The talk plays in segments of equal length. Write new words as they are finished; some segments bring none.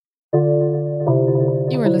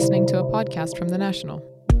listening to a podcast from The National.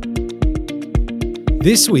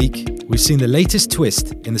 This week, we've seen the latest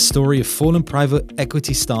twist in the story of fallen private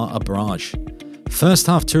equity star Abraaj. First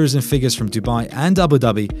half tourism figures from Dubai and Abu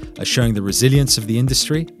Dhabi are showing the resilience of the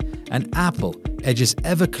industry, and Apple edges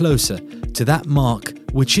ever closer to that mark,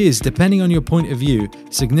 which is, depending on your point of view,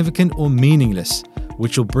 significant or meaningless,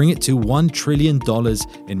 which will bring it to $1 trillion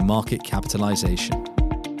in market capitalization.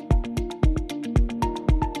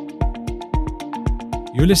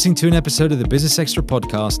 You're listening to an episode of the Business Extra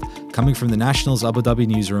podcast coming from the National's Abu Dhabi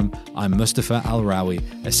newsroom. I'm Mustafa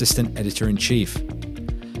Al-Rawi, Assistant Editor-in-Chief.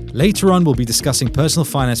 Later on, we'll be discussing personal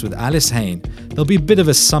finance with Alice Hain. There'll be a bit of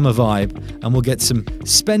a summer vibe, and we'll get some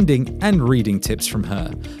spending and reading tips from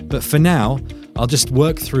her. But for now, I'll just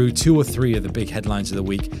work through 2 or 3 of the big headlines of the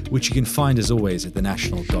week, which you can find as always at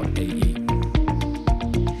thenational.ae.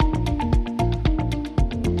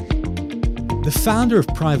 The founder of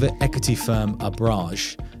private equity firm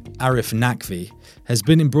Abraaj, Arif Naqvi, has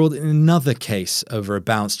been embroiled in another case over a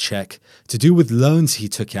bounce check to do with loans he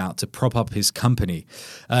took out to prop up his company.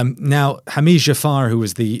 Now, Hamid Jafar, who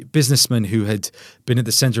was the businessman who had been at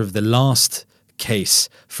the center of the last case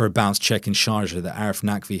for a bounce check in Sharjah that Arif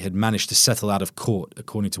Naqvi had managed to settle out of court,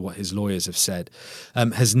 according to what his lawyers have said,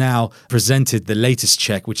 has now presented the latest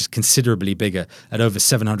check, which is considerably bigger, at over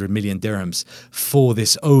 700 million dirhams for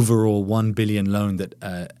this overall 1 billion loan that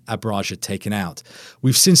Abraaj had taken out.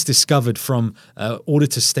 We've since discovered from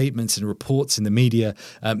auditor statements and reports in the media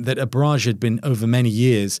that Abraaj had been, over many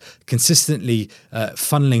years, consistently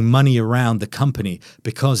funneling money around the company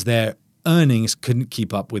because their earnings couldn't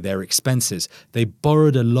keep up with their expenses. They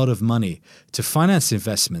borrowed a lot of money to finance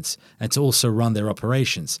investments and to also run their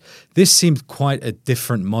operations. This seemed quite a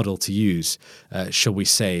different model to use, shall we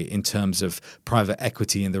say, in terms of private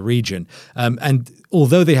equity in the region. And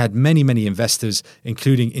although they had many, many investors,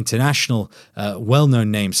 including international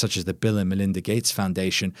well-known names such as the Bill and Melinda Gates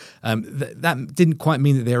Foundation, that didn't quite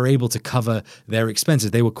mean that they were able to cover their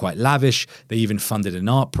expenses. They were quite lavish. They even funded an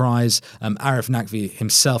art prize. Arif Naqvi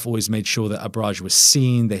himself always made sure that Abraaj was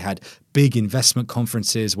seen. They had big investment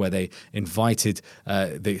conferences where they invited,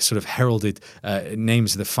 they sort of heralded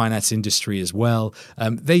names of the finance industry as well.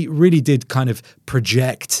 They really did kind of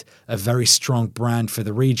project a very strong brand for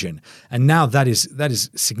the region. And now that is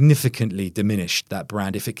significantly diminished, that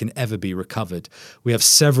brand, if it can ever be recovered. We have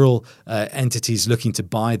several entities looking to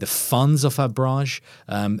buy the funds of Abraaj,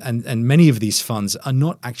 and many of these funds are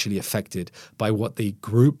not actually affected by what the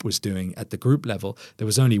group was doing at the group level. There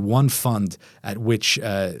was only one fund at which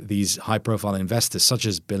these high-profile investors, such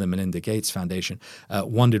as Bill and Melinda Gates Foundation,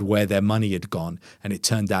 wondered where their money had gone, and it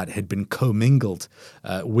turned out it had been commingled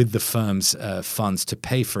with the firm's funds to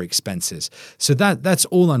pay for expenses. So that's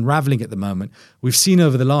all unraveling at the moment. We've seen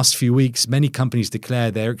over the last few weeks many companies declare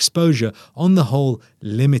their exposure, on the whole,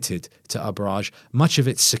 limited to Abraaj, much of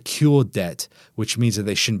it secured debt, which means that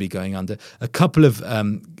they shouldn't be going under. A couple of,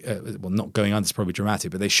 not going under is probably dramatic,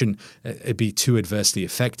 but they shouldn't be too adversely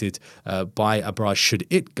affected by Abraaj should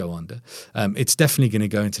it go under. It's definitely going to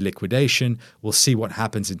go into liquidation. We'll see what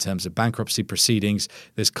happens in terms of bankruptcy proceedings.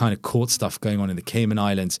 There's kind of court stuff going on in the Cayman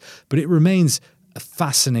Islands, but it remains a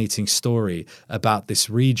fascinating story about this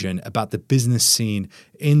region, about the business scene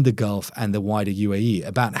in the Gulf and the wider UAE,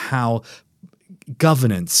 about how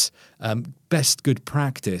governance, best good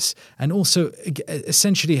practice, and also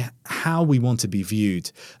essentially how we want to be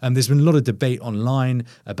viewed. There's been a lot of debate online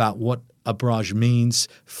about what Abraaj means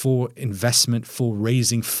for investment, for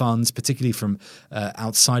raising funds, particularly from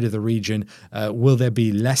outside of the region. Will there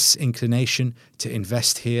be less inclination to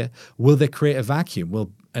invest here? Will they create a vacuum?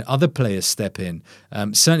 Will other players step in?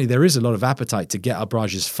 Certainly there is a lot of appetite to get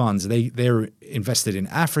Abraaj's funds. They're invested in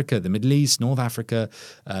Africa, the Middle East, North Africa,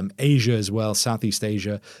 Asia as well, Southeast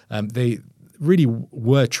Asia. They really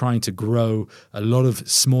were trying to grow a lot of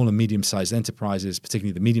small and medium-sized enterprises,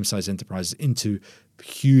 particularly the medium-sized enterprises, into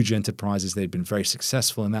huge enterprises. They've been very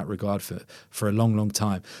successful in that regard for a long, long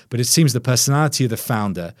time. But it seems the personality of the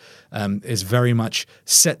founder is very much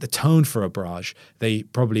set the tone for Abraaj. They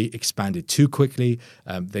probably expanded too quickly.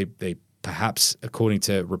 They perhaps, according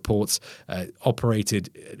to reports,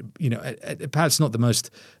 operated, at perhaps not the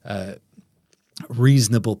most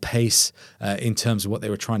reasonable pace in terms of what they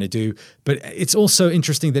were trying to do. But it's also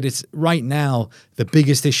interesting that it's right now the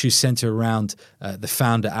biggest issues center around the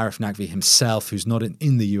founder, Arif Naqvi himself, who's not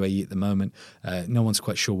in the UAE at the moment. No one's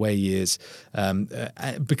quite sure where he is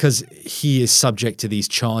because he is subject to these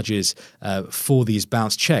charges for these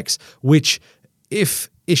bounce checks, which, if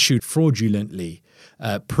issued fraudulently,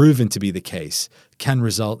 proven to be the case, can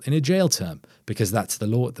result in a jail term because that's the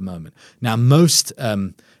law at the moment. Now, most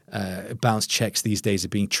bounce checks these days are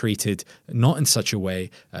being treated not in such a way.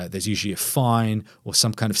 There's usually a fine or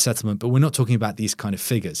some kind of settlement, but we're not talking about these kind of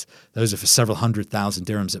figures. Those are for several 100,000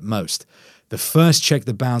 dirhams at most. The first check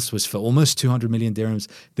that bounced was for almost 200 million dirhams.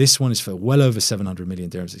 This one is for well over 700 million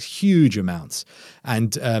dirhams. It's huge amounts.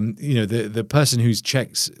 And the person whose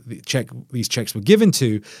these checks were given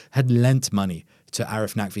to had lent money to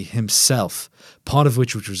Arif Naqvi himself, part of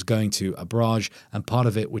which was going to Abraj and part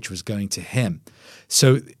of it which was going to him.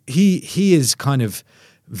 So he is kind of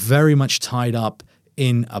very much tied up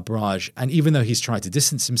in Abraj. And even though he's tried to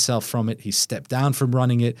distance himself from it, he's stepped down from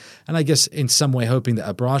running it. And I guess in some way hoping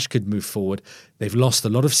that Abraj could move forward. They've lost a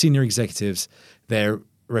lot of senior executives. Their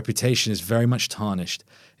reputation is very much tarnished.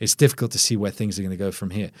 It's difficult to see where things are going to go from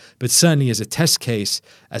here. But certainly as a test case,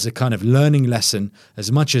 as a kind of learning lesson,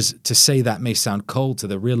 as much as to say that may sound cold to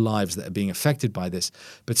the real lives that are being affected by this,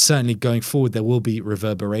 but certainly going forward, there will be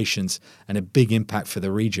reverberations and a big impact for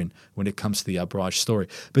the region when it comes to the Abraj story.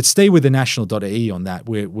 But stay with the national.ae on that.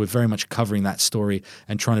 We're very much covering that story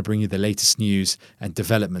and trying to bring you the latest news and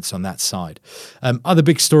developments on that side. Other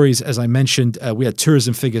big stories, as I mentioned, we had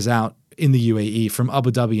tourism figures out in the UAE from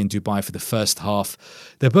Abu Dhabi and Dubai for the first half.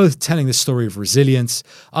 They're both telling the story of resilience.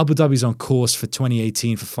 Abu Dhabi's on course for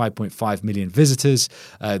 2018 for 5.5 million visitors.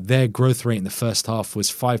 Their growth rate in the first half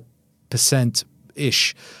was 5%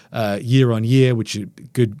 ish year on year, which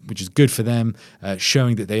is good for them,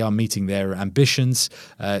 showing that they are meeting their ambitions.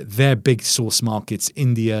 Their big source markets,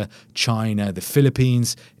 India, China, the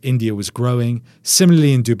Philippines. India was growing.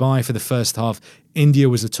 Similarly in Dubai for the first half, India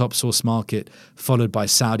was the top source market, followed by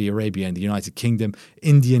Saudi Arabia and the United Kingdom.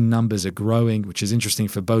 Indian numbers are growing, which is interesting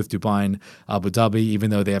for both Dubai and Abu Dhabi, even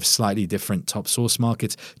though they have slightly different top source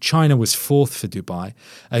markets. China was fourth for Dubai.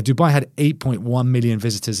 Dubai had 8.1 million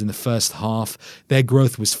visitors in the first half. Their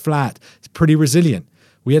growth was flat. It's pretty resilient.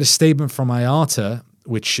 We had a statement from IATA,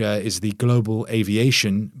 which is the global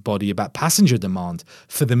aviation body, about passenger demand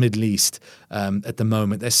for the Middle East at the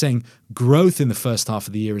moment. They're saying growth in the first half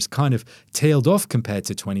of the year is kind of tailed off compared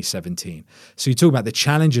to 2017. So you talk about the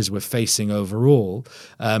challenges we're facing overall.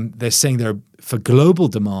 They're saying there are, for global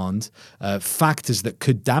demand, factors that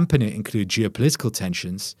could dampen it include geopolitical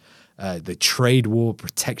tensions, the trade war,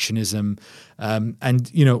 protectionism,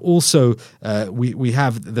 and also we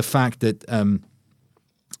have the fact that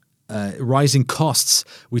rising costs.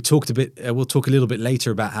 We'll talk a little bit later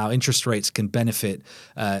about how interest rates can benefit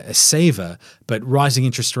a saver, but rising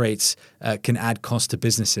interest rates can add cost to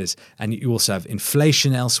businesses. And you also have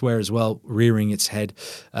inflation elsewhere as well, rearing its head.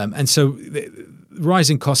 And so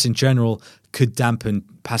rising costs in general could dampen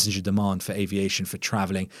passenger demand for aviation, for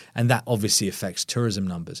traveling, and that obviously affects tourism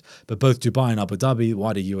numbers. But both Dubai and Abu Dhabi,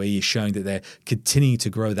 wider UAE, is showing that they're continuing to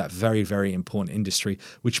grow that very, very important industry,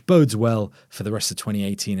 which bodes well for the rest of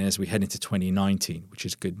 2018 and as we head into 2019, which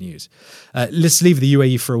is good news. Let's leave the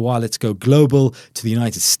UAE for a while. Let's go global to the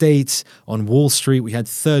United States. On Wall Street, we had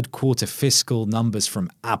third quarter fiscal numbers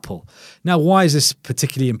from Apple. Now, why is this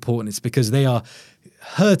particularly important? It's because they are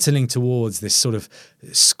hurtling towards this sort of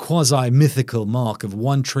quasi-mythical mark of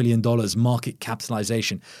 $1 trillion market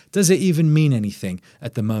capitalization. Does it even mean anything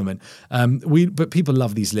at the moment? But people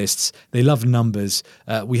love these lists. They love numbers.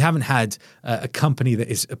 We haven't had a company that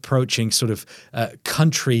is approaching sort of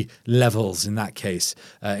country levels in that case,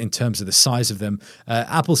 in terms of the size of them.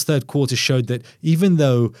 Apple's third quarter showed that even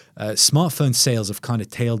though smartphone sales have kind of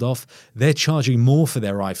tailed off, they're charging more for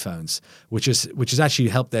their iPhones, which has actually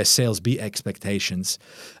helped their sales beat expectations.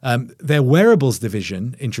 Their wearables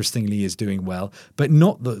division, interestingly, is doing well, but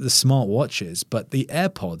not the smartwatches, but the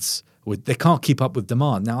AirPods. They can't keep up with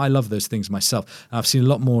demand. Now, I love those things myself. I've seen a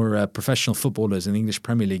lot more professional footballers in the English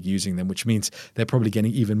Premier League using them, which means they're probably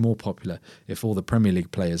getting even more popular if all the Premier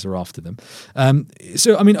League players are after them.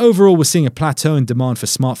 So, I mean, overall, we're seeing a plateau in demand for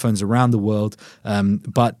smartphones around the world,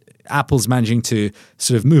 but Apple's managing to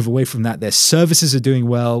sort of move away from that. Their services are doing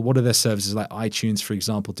well. What are their services? Like iTunes, for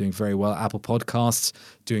example, doing very well. Apple Podcasts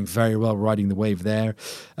doing very well, riding the wave there.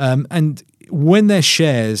 And when their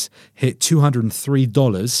shares hit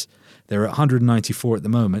 $203, they're at $194 at the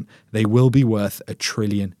moment, they will be worth $1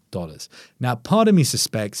 trillion. Now, part of me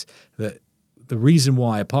suspects that the reason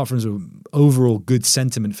why, apart from sort of overall good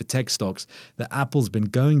sentiment for tech stocks, that Apple's been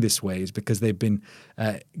going this way is because they've been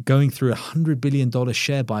going through $100 billion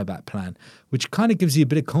share buyback plan, which kind of gives you a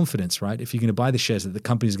bit of confidence, right? If you're going to buy the shares, that the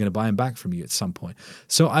company's going to buy them back from you at some point.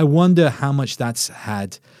 So I wonder how much that's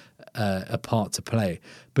had a part to play.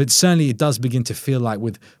 But certainly it does begin to feel like,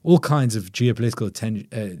 with all kinds of geopolitical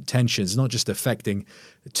tensions, not just affecting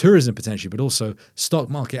tourism potentially, but also stock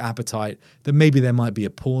market appetite, that maybe there might be a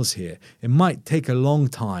pause here. It might take a long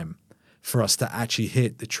time for us to actually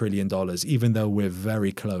hit the $1 trillion, even though we're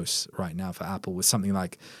very close right now for Apple with something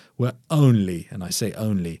like we're only, and I say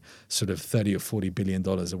only, sort of $30 or $40 billion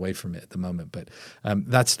away from it at the moment. But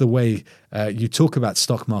that's the way you talk about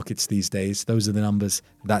stock markets these days. Those are the numbers.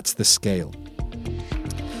 That's the scale.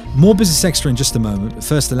 More Business Extra in just a moment, but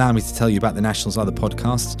first allow me to tell you about the National's other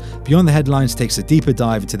podcasts. Beyond the Headlines takes a deeper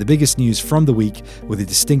dive into the biggest news from the week with a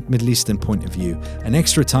distinct Middle Eastern point of view. And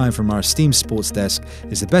Extra Time from our esteemed sports desk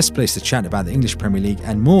is the best place to chat about the English Premier League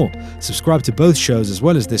and more. Subscribe to both shows as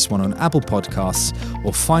well as this one on Apple Podcasts,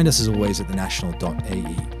 or find us as always at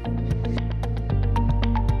thenational.ae.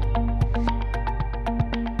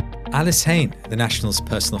 Alice Hayne, the National's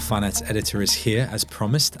personal finance editor, is here as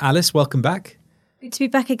promised. Alice, welcome back. Good to be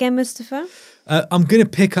back again, Mustafa. I'm going to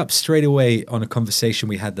pick up straight away on a conversation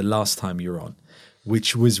we had the last time you were on,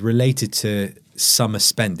 which was related to summer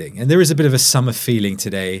spending. And there is a bit of a summer feeling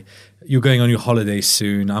today. You're going on your holidays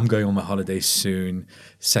soon. I'm going on my holidays soon.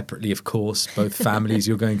 Separately, of course, both families.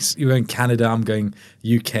 You're going Canada. I'm going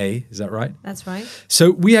UK. Is that right? That's right.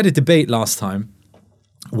 So we had a debate last time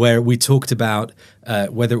where we talked about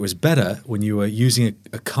whether it was better when you were using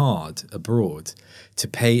a card abroad to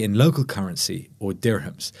pay in local currency or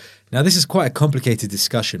dirhams. Now, this is quite a complicated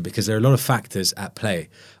discussion because there are a lot of factors at play.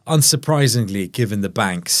 Unsurprisingly, given the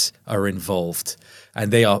banks are involved, and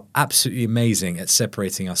they are absolutely amazing at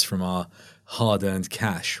separating us from our hard-earned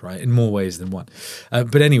cash, right, in more ways than one.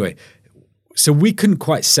 But anyway, so we couldn't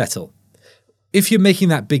quite settle. If you're making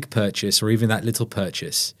that big purchase or even that little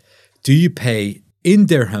purchase, do you pay in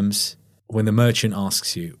dirhams when the merchant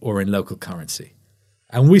asks you or in local currency?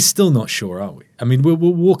 And we're still not sure, are we? I mean, we'll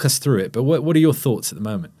walk us through it, but what are your thoughts at the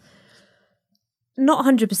moment? Not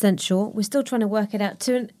 100% sure. We're still trying to work it out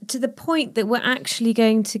to the point that we're actually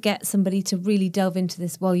going to get somebody to really delve into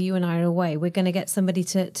this while you and I are away. We're going to get somebody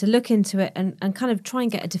to look into it and kind of try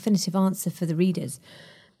and get a definitive answer for the readers.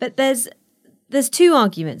 But there's two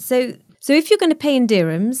arguments. So if you're going to pay in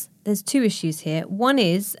dirhams, there's two issues here. One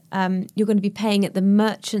is you're going to be paying at the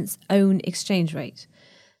merchant's own exchange rate.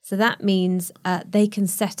 So that means they can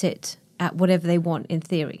set it at whatever they want in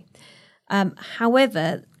theory.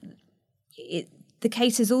 However, the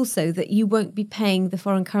case is also that you won't be paying the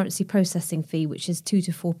foreign currency processing fee, which is 2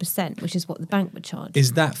 to 4%, which is what the bank would charge.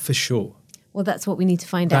 Is that for sure? Well, that's what we need to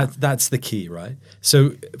find out. That's the key, right?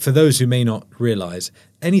 So for those who may not realize,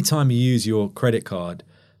 anytime you use your credit card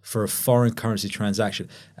for a foreign currency transaction,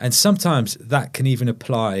 and sometimes that can even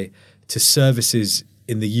apply to services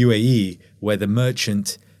in the UAE where the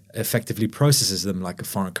merchant effectively processes them like a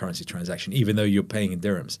foreign currency transaction, even though you're paying in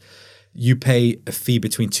dirhams. You pay a fee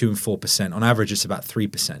between 2 and 4%. On average, it's about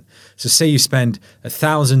 3%. So say you spend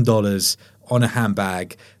 $1,000 on a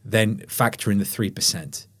handbag, then factor in the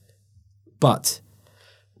 3%. But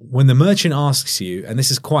when the merchant asks you, and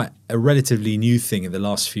this is quite a relatively new thing in the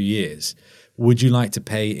last few years, would you like to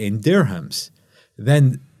pay in dirhams?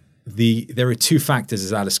 Then there are two factors,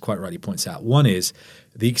 as Alice quite rightly points out. One is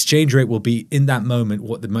the exchange rate will be in that moment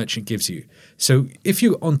what the merchant gives you. So if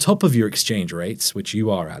you're on top of your exchange rates, which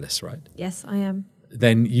you are, Alice, right? Yes, I am.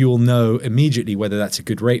 Then you will know immediately whether that's a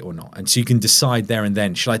good rate or not. And so you can decide there and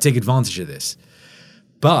then, shall I take advantage of this?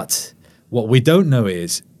 But what we don't know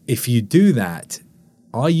is, if you do that,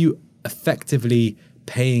 are you effectively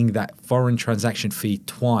paying that foreign transaction fee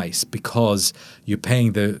twice because you're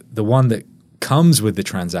paying the one that comes with the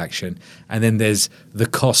transaction, and then there's the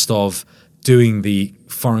cost of doing the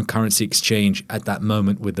foreign currency exchange at that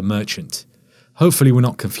moment with the merchant? Hopefully we're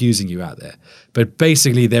not confusing you out there. But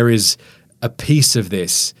basically there is a piece of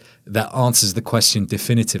this that answers the question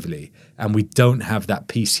definitively, and we don't have that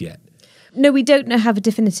piece yet. No, we don't have a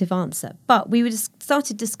definitive answer. But we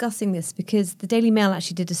started discussing this because the Daily Mail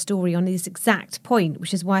actually did a story on this exact point,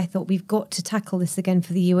 which is why I thought we've got to tackle this again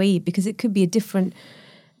for the UAE, because it could be a different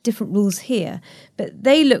rules here. But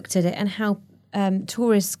they looked at it and how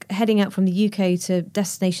tourists heading out from the UK to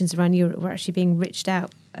destinations around Europe were actually being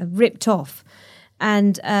ripped off.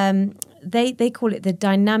 And they call it the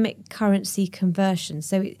dynamic currency conversion.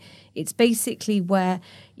 So it's basically where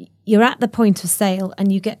you're at the point of sale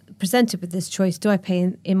and you get presented with this choice: do I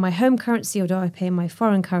pay in my home currency or do I pay in my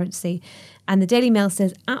foreign currency? And the Daily Mail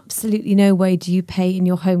says absolutely no way do you pay in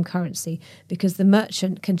your home currency, because the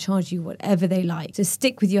merchant can charge you whatever they like. So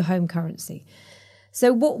stick with your home currency.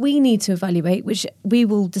 So what we need to evaluate, which we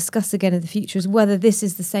will discuss again in the future, is whether this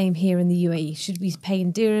is the same here in the UAE. Should we pay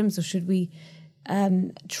in dirhams, or should we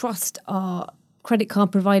trust our credit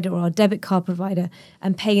card provider or our debit card provider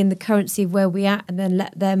and pay in the currency of where we're at and then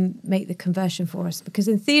let them make the conversion for us? Because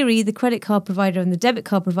in theory, the credit card provider and the debit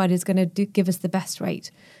card provider is going to give us the best rate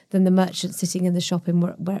than the merchant sitting in the shop in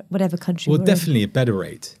whatever country we're definitely in. A better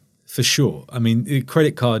rate for sure. I mean, the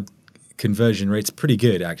credit card conversion rate's pretty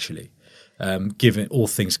good, actually, given all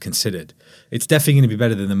things considered. It's definitely going to be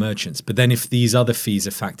better than the merchants. But then if these other fees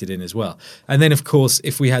are factored in as well. And then, of course,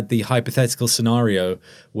 if we had the hypothetical scenario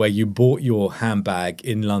where you bought your handbag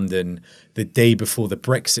in London the day before the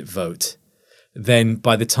Brexit vote, then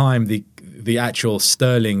by the time the actual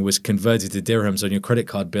sterling was converted to dirhams on your credit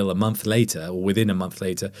card bill a month later, or within a month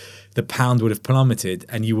later, the pound would have plummeted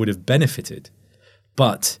and you would have benefited.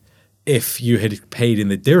 But if you had paid in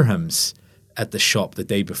the dirhams at the shop the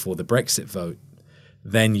day before the Brexit vote,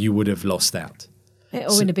 then you would have lost out.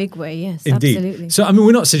 In a big way, yes, Indeed. absolutely. So, I mean,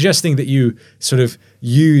 we're not suggesting that you sort of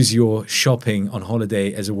use your shopping on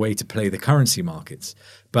holiday as a way to play the currency markets.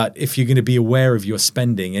 But if you're going to be aware of your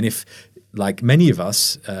spending, and if, like many of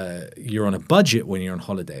us, you're on a budget when you're on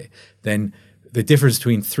holiday, then the difference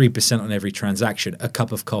between 3% on every transaction, a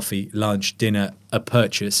cup of coffee, lunch, dinner, a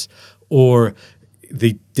purchase, or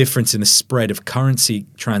the difference in the spread of currency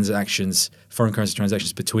transactions, foreign currency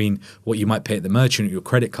transactions between what you might pay at the merchant or your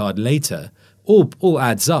credit card later, all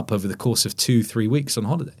adds up over the course of 2-3 weeks on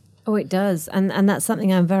holiday. Oh, it does. And that's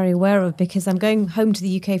something I'm very aware of, because I'm going home to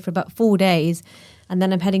the UK for about 4 days and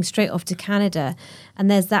then I'm heading straight off to Canada. And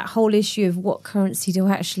there's that whole issue of what currency do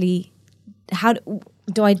I actually, how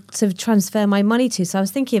do I sort of transfer my money to? So I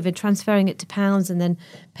was thinking of transferring it to pounds and then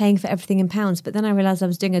paying for everything in pounds. But then I realised I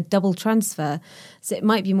was doing a double transfer. So it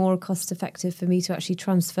might be more cost effective for me to actually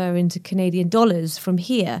transfer into Canadian dollars from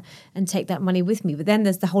here and take that money with me. But then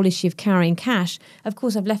there's the whole issue of carrying cash. Of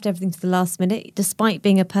course, I've left everything to the last minute. Despite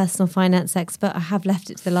being a personal finance expert, I have left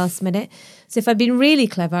it to the last minute. So if I'd been really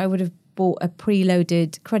clever, I would have bought a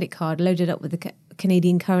preloaded credit card, loaded up with the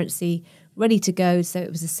Canadian currency, ready to go. So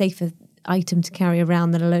it was a safer item to carry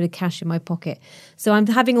around than a load of cash in my pocket. So I'm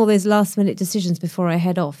having all those last minute decisions before I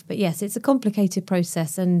head off. But yes, it's a complicated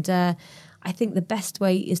process, and I think the best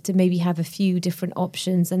way is to maybe have a few different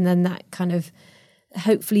options, and then that kind of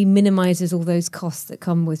hopefully minimizes all those costs that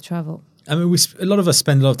come with travel. I mean, a lot of us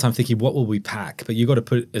spend a lot of time thinking, what will we pack? But you've got to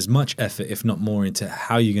put as much effort, if not more, into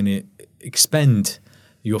how you're going to expend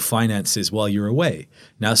your finances while you're away.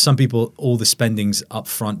 Now, some people, all the spending's up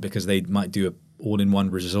front because they might do a all-in-one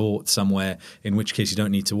resort somewhere, in which case you don't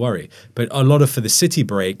need to worry. But a lot of, for the city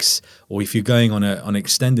breaks, or if you're going on an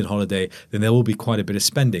extended holiday, then there will be quite a bit of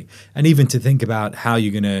spending. And even to think about how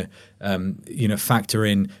you're going to factor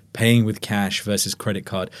in paying with cash versus credit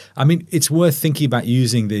card. I mean, it's worth thinking about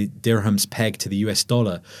using the dirhams peg to the US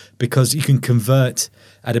dollar, because you can convert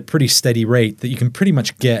at a pretty steady rate that you can pretty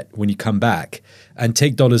much get when you come back, and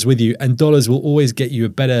take dollars with you. And dollars will always get you a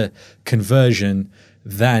better conversion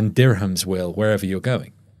than dirhams will wherever you're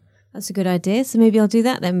going. That's a good idea. So maybe I'll do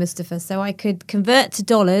that then, Mustafa. So I could convert to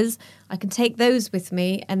dollars, I can take those with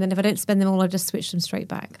me, and then if I don't spend them all, I'll just switch them straight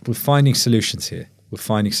back. We're finding solutions here. We're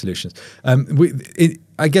finding solutions.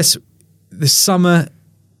 I guess the summer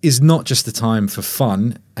is not just the time for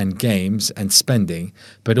fun and games and spending,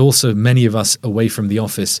 but also many of us away from the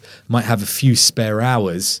office might have a few spare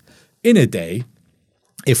hours in a day,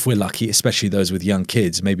 if we're lucky, especially those with young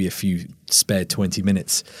kids, maybe a few spare 20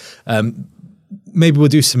 minutes. Maybe we'll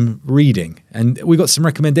do some reading. And we got some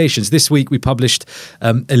recommendations. This week we published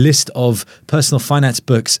a list of personal finance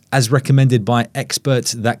books as recommended by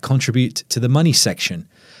experts that contribute to the money section.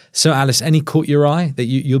 So, Alice, any caught your eye that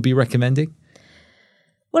you'll be recommending?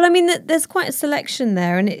 Well, I mean, there's quite a selection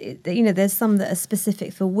there, and there's some that are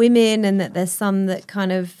specific for women, and that there's some that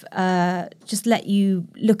kind of just let you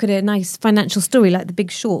look at a nice financial story, like The Big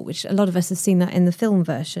Short, which a lot of us have seen that in the film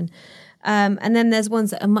version. And then there's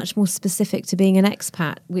ones that are much more specific to being an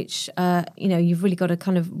expat, which you've really got to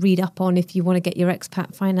kind of read up on if you want to get your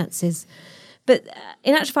expat finances. But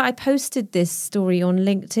in actual fact, I posted this story on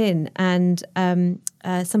LinkedIn, and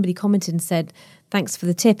somebody commented and said, "Thanks for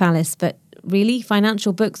the tip, Alice, but really,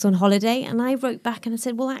 financial books on holiday?" And I wrote back and I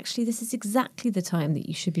said, well, actually, this is exactly the time that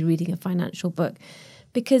you should be reading a financial book.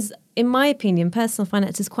 Because in my opinion, personal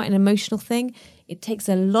finance is quite an emotional thing. It takes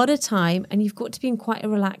a lot of time, and you've got to be in quite a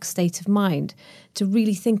relaxed state of mind to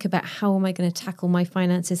really think about, how am I going to tackle my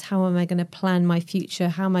finances? How am I going to plan my future?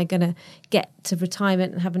 How am I going to get to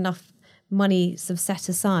retirement and have enough money sort of set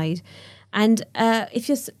aside? And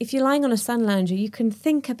if you're lying on a sun lounger, you can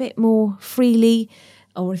think a bit more freely,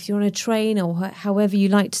 or if you're on a train, or however you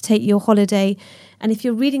like to take your holiday. And if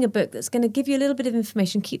you're reading a book that's going to give you a little bit of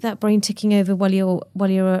information, keep that brain ticking over while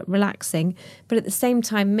you're relaxing, but at the same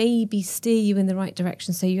time maybe steer you in the right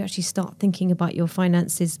direction, so you actually start thinking about your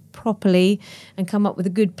finances properly and come up with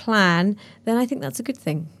a good plan, then I think that's a good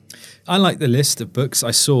thing. I like the list of books.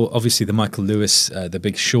 I saw, obviously, the Michael Lewis, The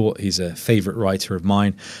Big Short. He's a favorite writer of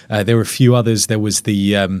mine. There were a few others. There was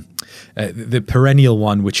the perennial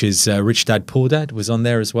one, which is Rich Dad, Poor Dad, was on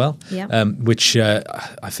there as well, which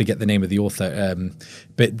I forget the name of the author.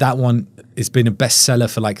 But that one has been a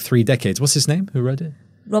bestseller for like 3 decades. What's his name? Who wrote it?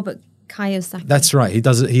 Robert Kiyosaki. That's right. He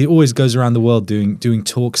does it. He always goes around the world doing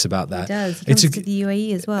talks about that. He does. He comes to the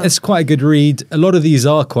UAE as well. It's quite a good read. A lot of these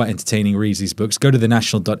are quite entertaining reads, these books. Go to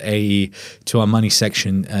thenational.ae to our money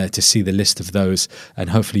section to see the list of those, and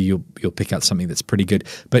hopefully you'll pick out something that's pretty good.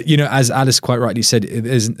 But, as Alice quite rightly said,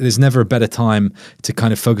 there's never a better time to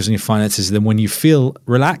kind of focus on your finances than when you feel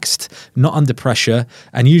relaxed, not under pressure.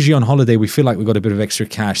 And usually on holiday, we feel like we've got a bit of extra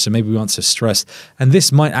cash, so maybe we aren't so stressed. And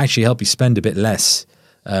this might actually help you spend a bit less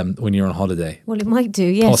when you're on holiday. Well, it might do,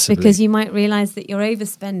 yes, Possibly. because you might realise that you're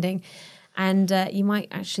overspending, and you might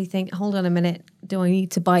actually think, hold on a minute, do I need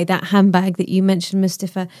to buy that handbag that you mentioned,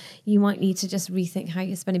 Mustafa? You might need to just rethink how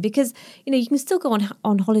you're spending, because you can still go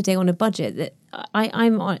on holiday on a budget. That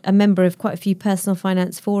I'm a member of quite a few personal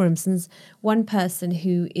finance forums, and one person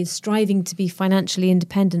who is striving to be financially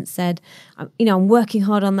independent said, I'm working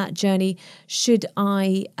hard on that journey. Should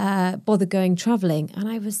I bother going travelling? And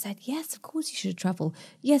I said, yes, of course you should travel.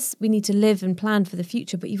 Yes, we need to live and plan for the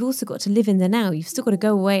future, but you've also got to live in the now. You've still got to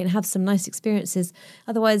go away and have some nice experiences.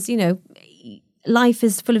 Otherwise, life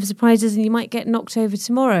is full of surprises and you might get knocked over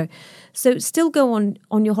tomorrow. So still go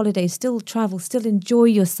on your holiday, still travel, still enjoy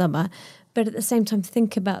your summer, but at the same time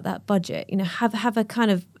think about that budget. Have a kind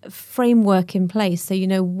of framework in place so you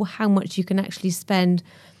know how much you can actually spend,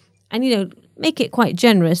 and make it quite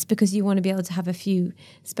generous because you want to be able to have a few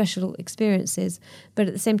special experiences, but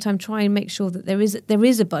at the same time try and make sure that there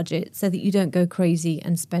is a budget so that you don't go crazy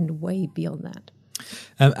and spend way beyond that.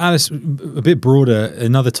 Alice, a bit broader,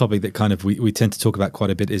 another topic that kind of we tend to talk about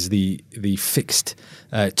quite a bit is the fixed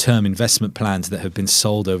term investment plans that have been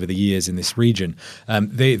sold over the years in this region.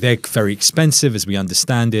 They're very expensive, as we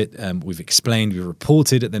understand it. We've explained, we've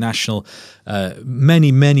reported at the National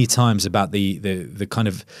many times about the kind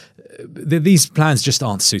of these plans just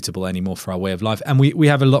aren't suitable anymore for our way of life. And we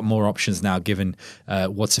have a lot more options now given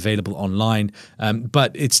what's available online.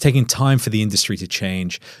 But it's taking time for the industry to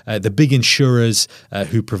change. The big insurers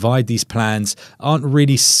who provide these plans aren't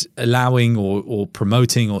really allowing or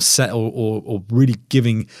promoting or really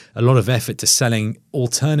giving a lot of effort to selling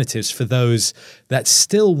alternatives for those that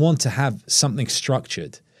still want to have something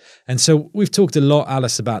structured. And so we've talked a lot,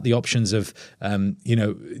 Alice, about the options of,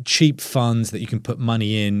 cheap funds that you can put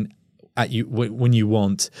money in when you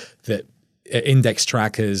want, that index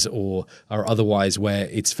trackers or otherwise where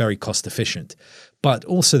it's very cost efficient. But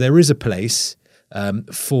also there is a place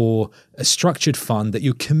for a structured fund that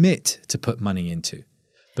you commit to put money into.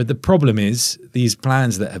 But the problem is these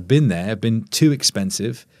plans that have been there have been too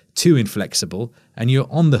expensive, too inflexible, and you're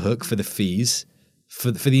on the hook for the fees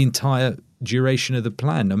for the entire duration of the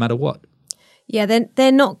plan, no matter what. Yeah,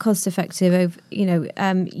 they're not cost effective.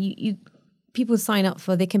 People sign up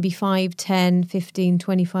for, they can be 5, 10, 15,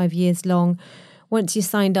 25 years long. Once you're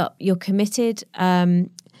signed up, you're committed, and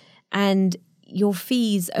your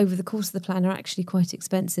fees over the course of the plan are actually quite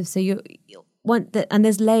expensive. So and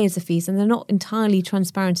there's layers of fees, and they're not entirely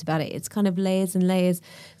transparent about it. It's kind of layers and layers.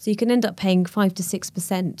 So you can end up paying 5 to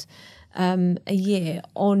 6% a year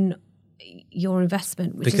on your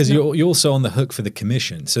investment, because you're also on the hook for the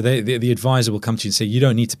commission. So the advisor will come to you and say, you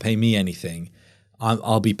don't need to pay me anything.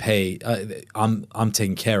 I'll be paid. I'm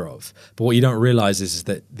taken care of. But what you don't realize is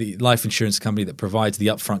that the life insurance company that provides the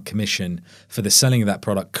upfront commission for the selling of that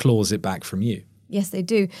product claws it back from you. Yes, they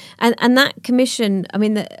do, and that commission. I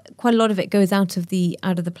mean, quite a lot of it goes out of the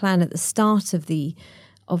plan at the start of the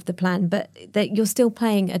plan, but that you're still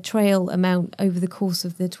paying a trail amount over the course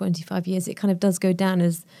of the 25 years. It kind of does go down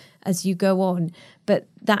as you go on, but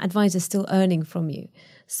that advisor's still earning from you.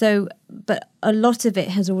 So, but a lot of it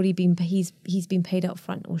has already been, he's been paid up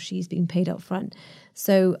front or she's been paid up front.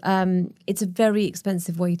 So it's a very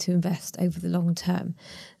expensive way to invest over the long term.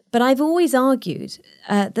 But I've always argued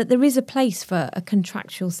that there is a place for a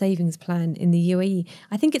contractual savings plan in the UAE.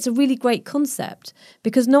 I think it's a really great concept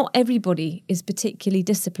because not everybody is particularly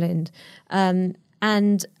disciplined. And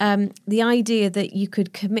the idea that you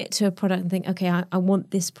could commit to a product and think, okay, I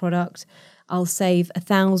want this product, I'll save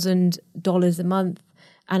 $1,000 a month,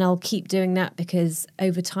 and I'll keep doing that because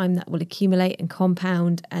over time that will accumulate and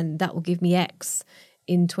compound, and that will give me X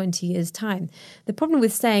in 20 years' time. The problem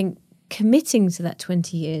with committing to that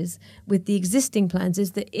 20 years with the existing plans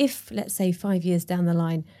is that if, let's say, 5 years down the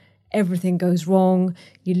line, everything goes wrong,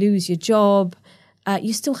 you lose your job,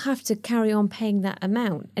 you still have to carry on paying that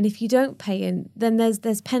amount. And if you don't pay in, then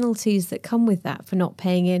there's penalties that come with that for not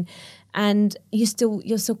paying in, and you're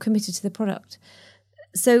still committed to the product.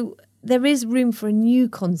 So there is room for a new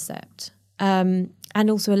concept, and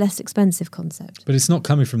also a less expensive concept. But it's not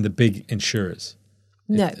coming from the big insurers.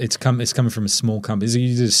 No, it's coming from a small company.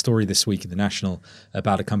 You did a story this week in the National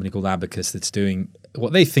about a company called Abacus that's doing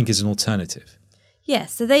what they think is an alternative.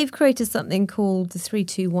 Yes, so they've created something called the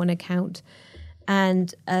 321 account,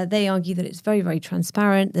 and they argue that it's very, very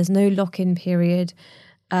transparent. There's no lock-in period.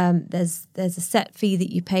 There's a set fee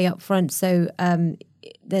that you pay up front. So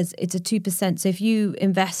it's a 2%. So if you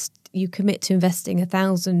commit to investing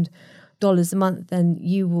 $1,000 a month, then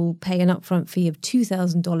you will pay an upfront fee of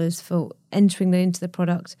 $2,000 for entering into the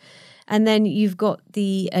product. And then you've got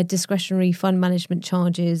the discretionary fund management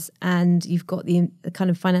charges, and you've got the kind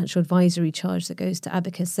of financial advisory charge that goes to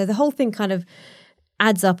Abacus. So the whole thing kind of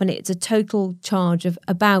adds up, and it's a total charge of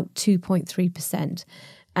about 2.3%.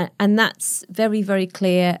 And that's very, very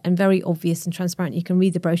clear and very obvious and transparent. You can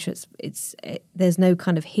read the brochure. There's no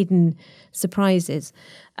kind of hidden surprises.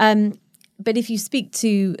 But if you speak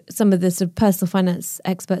to some of the sort of personal finance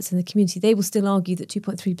experts in the community, they will still argue that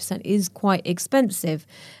 2.3% is quite expensive.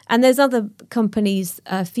 And there's other companies,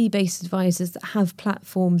 fee-based advisors, that have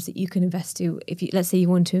platforms that you can invest to. Let's say you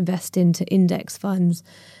want to invest into index funds,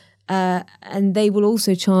 and they will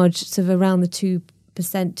also charge sort of around the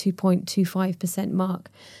 2.25% mark.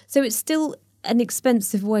 So it's still an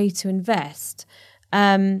expensive way to invest,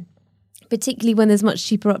 particularly when there's much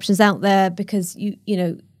cheaper options out there, because you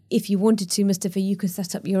know, if you wanted to, Mustafa, you could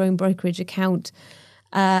set up your own brokerage account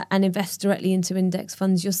and invest directly into index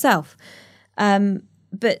funds yourself.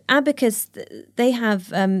 But Abacus,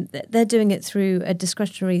 they're doing it through a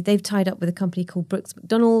discretionary. They've tied up with a company called Brooks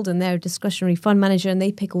Macdonald, and they're a discretionary fund manager, and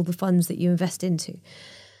they pick all the funds that you invest into.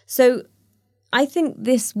 So I think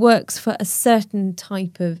this works for a certain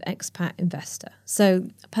type of expat investor. So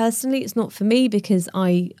personally, it's not for me, because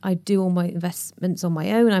I do all my investments on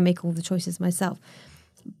my own. I make all the choices myself.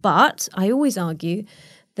 But I always argue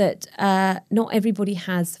that not everybody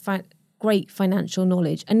has great financial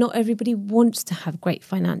knowledge, and not everybody wants to have great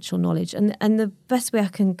financial knowledge. And the best way I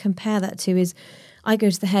can compare that to is I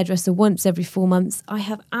go to the hairdresser once every 4 months. I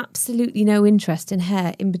have absolutely no interest in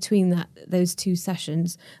hair in between those 2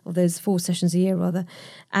 sessions, or those 4 sessions a year rather.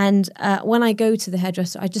 And when I go to the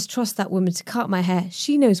hairdresser, I just trust that woman to cut my hair.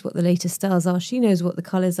 She knows what the latest styles are. She knows what the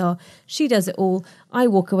colours are. She does it all. I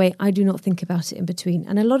walk away. I do not think about it in between.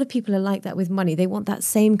 And a lot of people are like that with money. They want that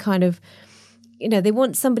same kind of, they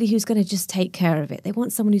want somebody who's going to just take care of it. They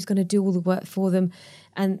want someone who's going to do all the work for them.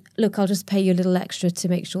 And look, I'll just pay you a little extra to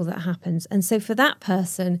make sure that happens. And so for that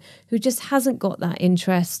person who just hasn't got that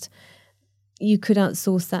interest, you could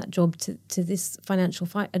outsource that job to this financial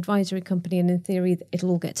advisory company, and in theory, it'll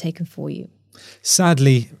all get taken for you.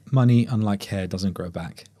 Sadly, money, unlike hair, doesn't grow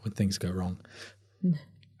back when things go wrong.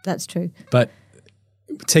 That's true. But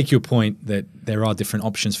take your point that there are different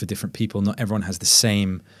options for different people. Not everyone has the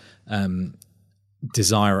same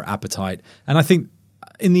desire or appetite. And I think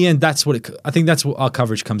in the end, that's what our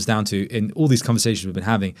coverage comes down to in all these conversations we've been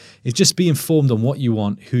having, is just be informed on what you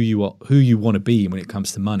want, who you want to be when it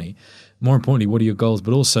comes to money. More importantly, what are your goals,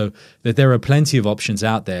 but also that there are plenty of options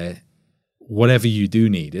out there. Whatever you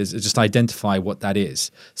do need is just identify what that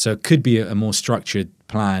is. So it could be a more structured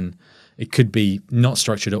plan. It could be not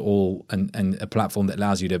structured at all, and a platform that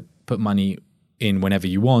allows you to put money in whenever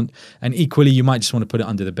you want. And equally, you might just want to put it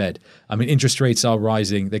under the bed. I mean, interest rates are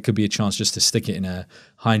rising. There could be a chance just to stick it in a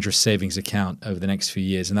high interest savings account over the next few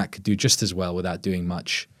years, and that could do just as well without doing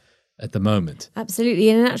much at the moment. Absolutely.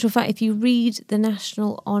 And in actual fact, if you read The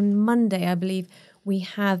National on Monday, I believe we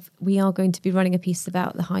are going to be running a piece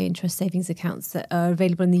about the high interest savings accounts that are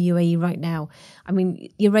available in the UAE right now. I mean,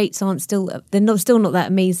 your rates still not that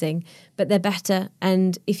amazing, but they're better.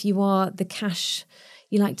 And if you are the cash,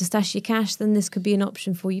 you like to stash your cash, then this could be an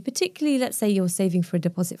option for you. Particularly, let's say you're saving for a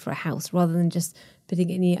deposit for a house, rather than just putting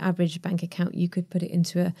it in your average bank account, you could put it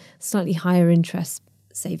into a slightly higher interest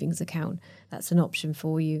savings account. That's an option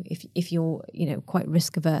for you if you're quite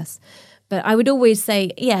risk averse. But I would always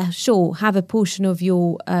say, yeah, sure, have a portion of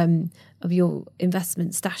your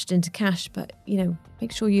investment stashed into cash, but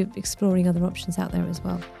make sure you're exploring other options out there as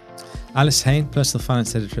well. Alice Hayne, Personal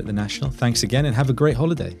Finance Editor at The National. Thanks again, and have a great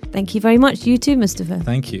holiday. Thank you very much. You too, Mustafa.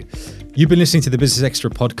 Thank you. You've been listening to the Business Extra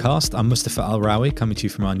podcast. I'm Mustafa Al-Rawi, coming to you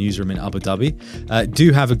from our newsroom in Abu Dhabi.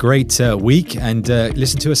 Do have a great week, and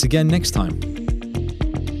listen to us again next time.